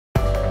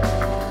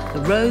The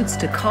Roads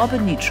to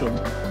Carbon Neutral,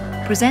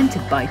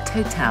 presented by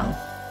Total.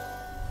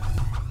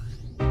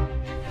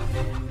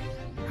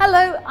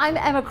 Hello, I'm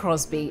Emma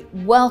Crosby.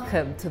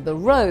 Welcome to The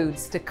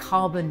Roads to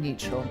Carbon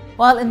Neutral.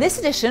 Well, in this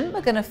edition,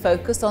 we're going to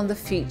focus on the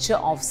future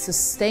of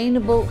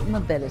sustainable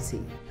mobility.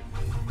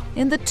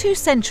 In the 2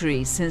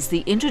 centuries since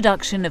the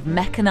introduction of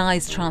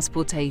mechanised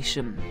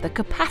transportation, the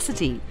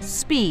capacity,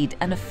 speed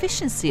and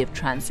efficiency of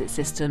transit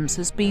systems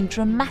has been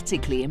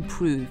dramatically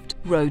improved.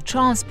 Road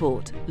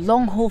transport,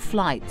 long-haul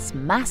flights,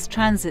 mass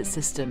transit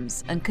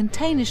systems and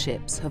container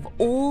ships have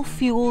all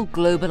fueled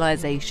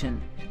globalisation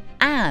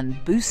and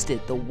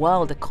boosted the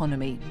world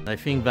economy. I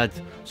think that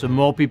the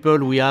more people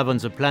we have on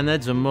the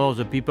planet, the more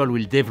the people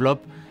will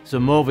develop,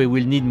 the more they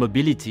will need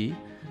mobility.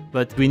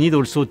 But we need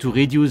also to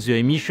reduce the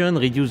emission,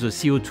 reduce the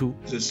CO2.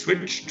 The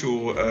switch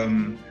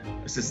to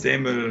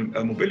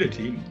sustainable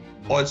mobility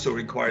also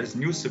requires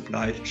new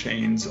supply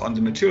chains on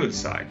the material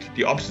side.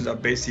 The options are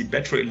basically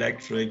battery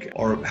electric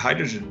or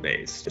hydrogen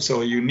based. So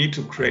you need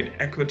to create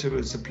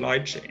equitable supply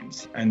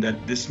chains and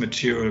that this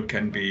material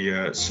can be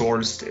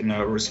sourced in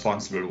a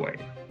responsible way.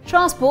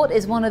 Transport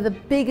is one of the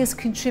biggest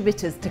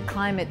contributors to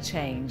climate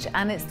change,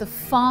 and it's the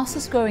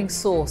fastest growing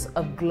source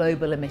of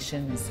global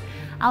emissions.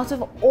 Out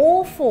of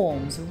all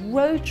forms,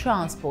 road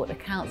transport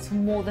accounts for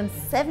more than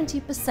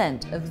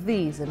 70% of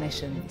these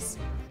emissions.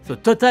 So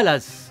Total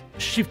has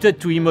shifted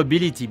to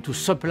e-mobility to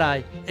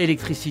supply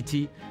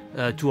electricity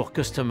to our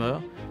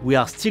customer. We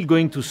are still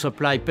going to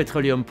supply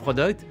petroleum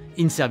product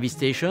in service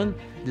station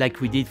like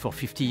we did for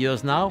 50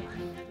 years now.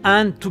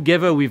 And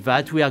together with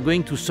that, we are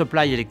going to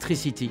supply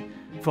electricity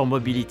for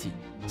mobility.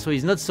 So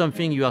it's not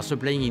something you are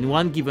supplying in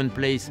one given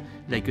place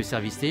like a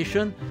service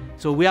station.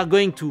 So we are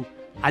going to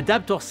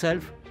adapt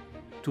ourselves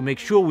to make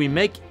sure we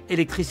make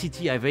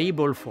electricity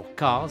available for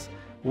cars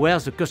where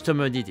the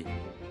customer needs it.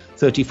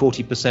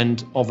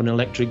 30–40% of an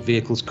electric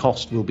vehicle's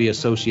cost will be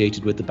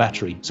associated with the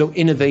battery. So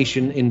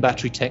innovation in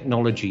battery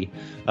technology,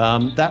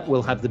 that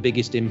will have the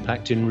biggest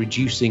impact in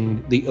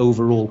reducing the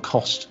overall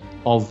cost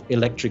of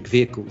electric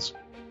vehicles.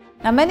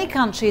 Now, many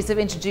countries have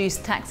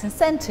introduced tax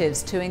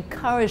incentives to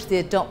encourage the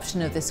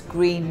adoption of this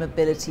green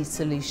mobility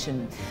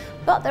solution,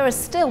 but there are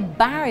still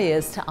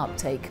barriers to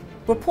uptake.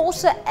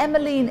 Reporter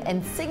Emmeline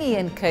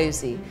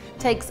Nsingi-Nkosi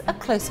takes a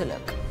closer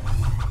look.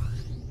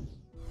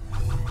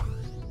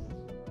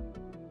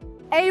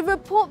 A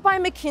report by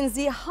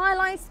McKinsey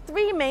highlights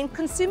 3 main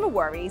consumer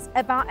worries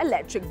about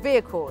electric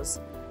vehicles.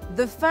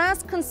 The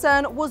first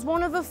concern was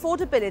one of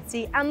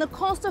affordability and the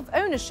cost of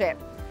ownership.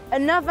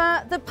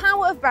 Another, the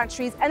power of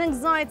batteries and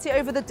anxiety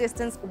over the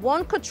distance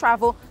one could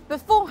travel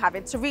before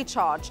having to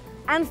recharge.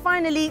 And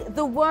finally,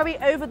 the worry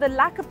over the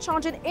lack of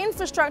charging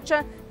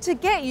infrastructure to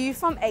get you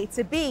from A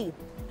to B.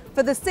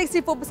 For the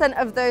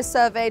 64% of those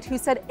surveyed who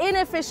said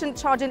inefficient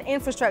charging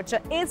infrastructure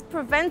is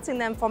preventing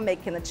them from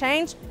making the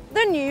change,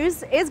 the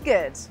news is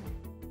good.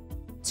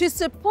 To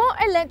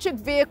support electric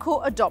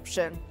vehicle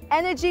adoption,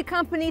 energy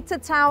company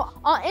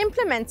Total are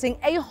implementing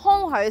a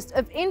whole host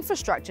of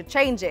infrastructure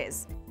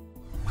changes.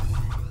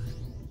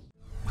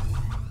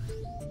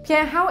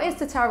 Pierre, how is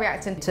Total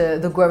reacting to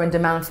the growing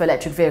demand for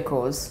electric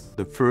vehicles?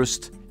 The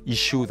first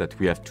issue that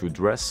we have to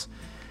address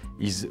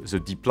is the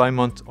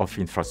deployment of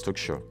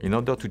infrastructure. In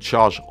order to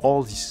charge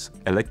all these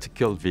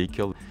electrical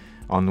vehicles,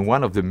 and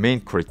one of the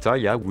main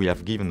criteria we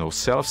have given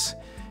ourselves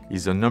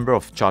is the number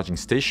of charging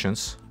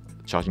stations,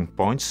 charging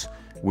points,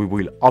 we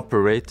will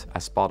operate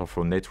as part of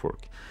our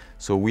network.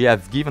 So we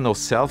have given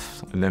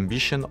ourselves an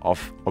ambition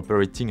of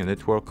operating a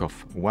network of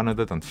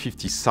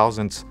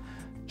 150,000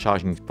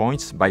 charging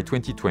points by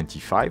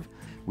 2025.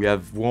 We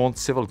have won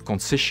several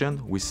concessions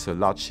with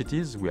large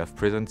cities. We have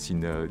presence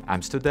in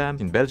Amsterdam,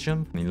 in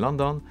Belgium, in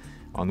London,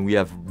 and we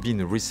have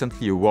been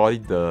recently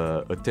awarded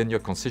a 10-year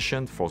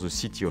concession for the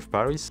city of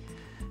Paris.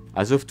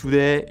 As of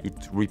today,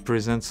 it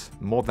represents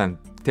more than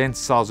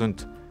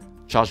 10,000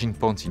 charging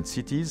points in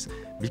cities.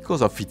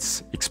 Because of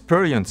its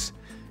experience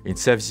in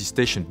service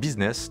station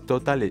business,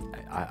 Total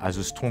has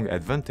a strong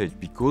advantage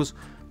because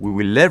we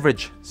will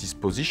leverage this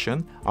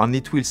position and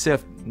it will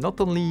serve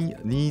not only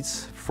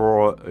needs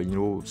for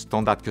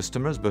standard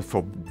customers, but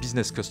for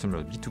business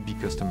customers, B2B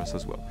customers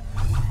as well.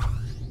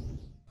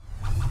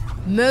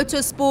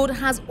 Motorsport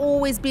has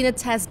always been a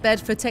testbed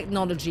for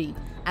technology,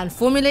 and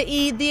Formula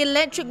E, the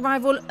electric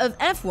rival of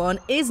F1,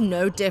 is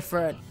no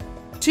different.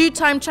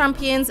 2-time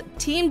champions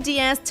Team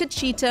DS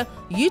Techeetah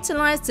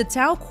utilized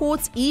Total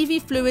Quartz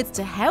EV fluids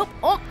to help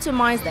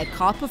optimize their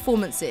car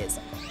performances.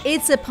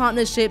 It's a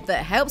partnership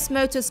that helps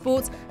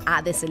motorsports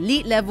at this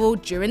elite level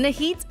during the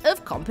heat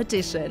of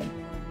competition.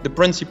 The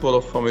principle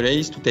of Formula E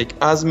is to take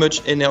as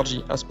much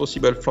energy as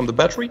possible from the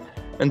battery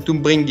and to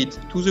bring it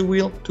to the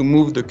wheel to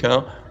move the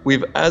car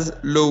with as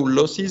low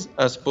losses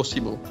as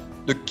possible.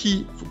 The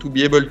key to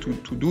be able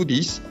to do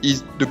this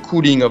is the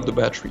cooling of the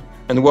battery.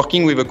 And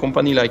working with a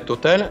company like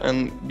Total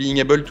and being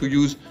able to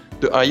use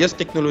the highest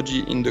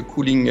technology in the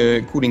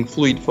cooling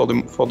fluid for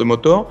the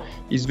motor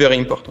is very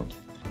important.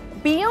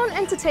 Beyond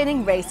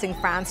entertaining racing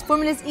fans,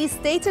 Formula E's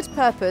stated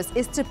purpose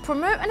is to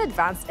promote and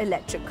advance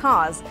electric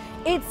cars.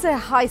 It's a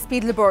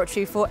high-speed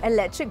laboratory for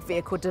electric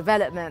vehicle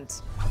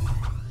development.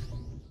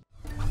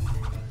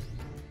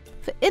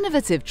 For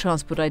innovative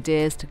transport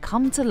ideas to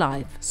come to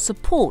life,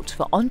 support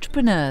for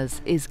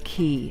entrepreneurs is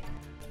key.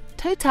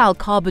 Total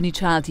Carbon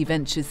Neutrality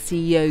Ventures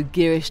CEO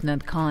Girish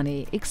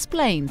Nadkarni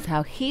explains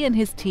how he and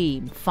his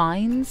team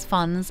finds,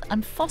 funds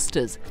and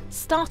fosters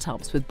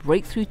startups with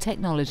breakthrough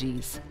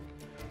technologies.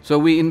 So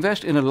we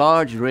invest in a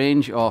large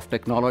range of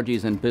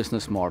technologies and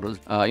business models.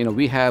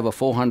 We have a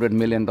 $400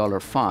 million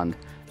fund,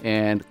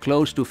 and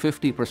close to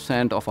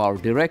 50% of our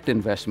direct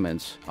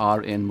investments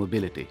are in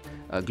mobility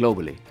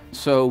globally.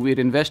 So we're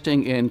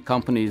investing in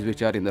companies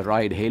which are in the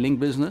ride-hailing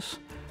business,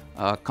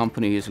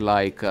 companies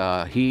like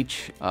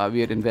Heech.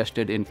 We are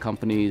invested in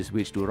companies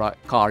which do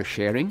car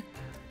sharing.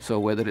 So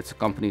whether it's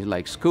companies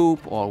like Scoop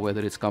or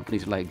whether it's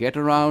companies like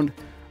GetAround.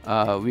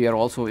 We are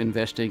also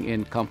investing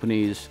in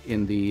companies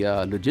in the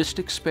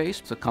logistics space.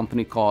 It's a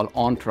company called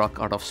ONTRUCK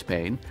out of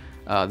Spain.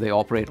 They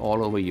operate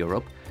all over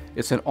Europe.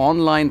 It's an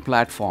online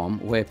platform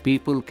where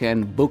people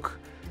can book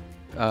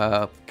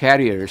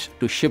carriers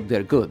to ship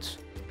their goods.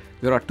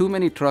 There are too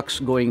many trucks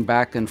going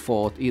back and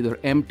forth, either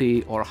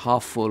empty or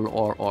half full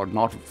or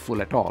not full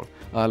at all.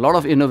 A lot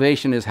of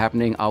innovation is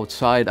happening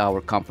outside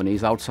our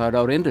companies, outside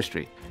our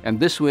industry. And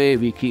this way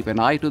we keep an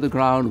eye to the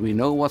ground, we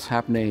know what's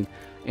happening,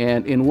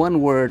 and in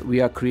one word, we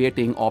are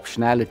creating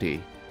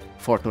optionality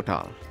for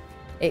Total.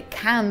 It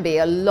can be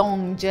a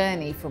long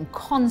journey from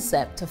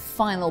concept to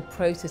final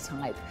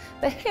prototype,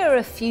 but here are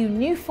a few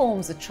new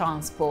forms of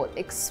transport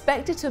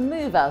expected to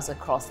move us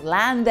across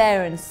land,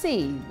 air and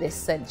sea this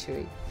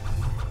century.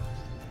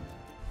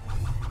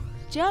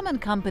 German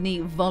company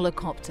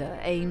Volocopter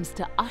aims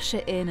to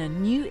usher in a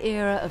new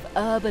era of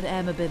urban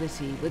air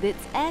mobility with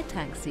its air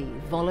taxi,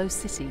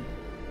 VoloCity.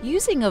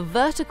 Using a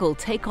vertical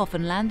takeoff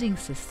and landing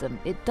system,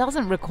 it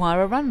doesn't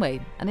require a runway,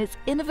 and its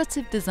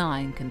innovative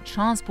design can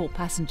transport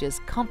passengers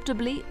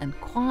comfortably and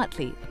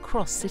quietly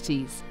across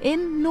cities.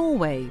 In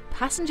Norway,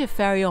 passenger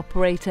ferry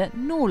operator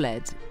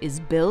Norled is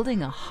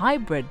building a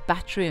hybrid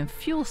battery and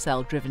fuel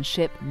cell driven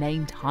ship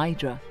named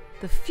Hydra.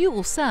 The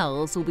fuel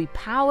cells will be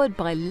powered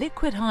by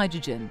liquid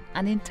hydrogen,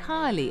 an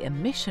entirely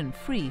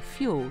emission-free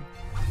fuel.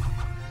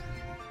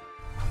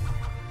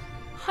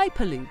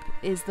 Hyperloop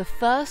is the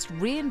first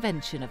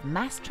reinvention of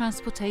mass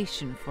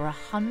transportation for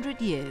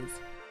 100 years.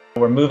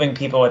 We're moving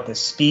people at the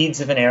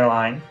speeds of an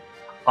airline,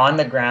 on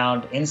the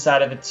ground,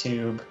 inside of a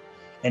tube,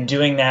 and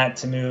doing that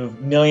to move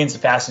millions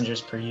of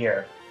passengers per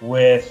year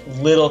with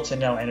little to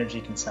no energy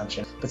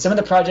consumption. But some of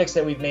the projects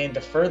that we've made the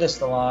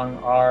furthest along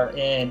are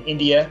in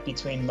India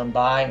between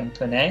Mumbai and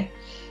Pune.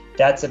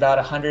 That's about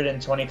a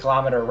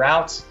 120-kilometer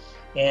route,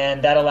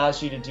 and that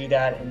allows you to do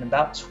that in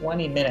about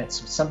 20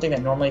 minutes, something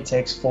that normally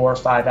takes 4 or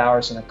 5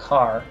 hours in a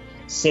car.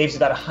 Saves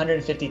about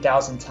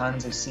 150,000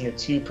 tons of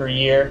CO2 per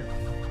year.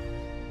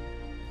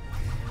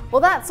 Well,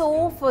 that's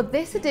all for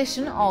this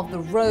edition of the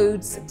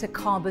Roads to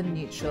Carbon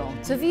Neutral.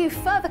 To view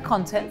further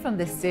content from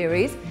this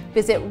series,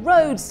 visit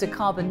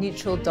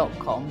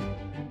roadstocarbonneutral.com.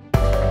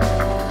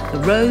 The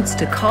Roads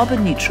to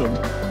Carbon Neutral,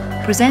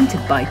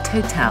 presented by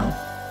Total.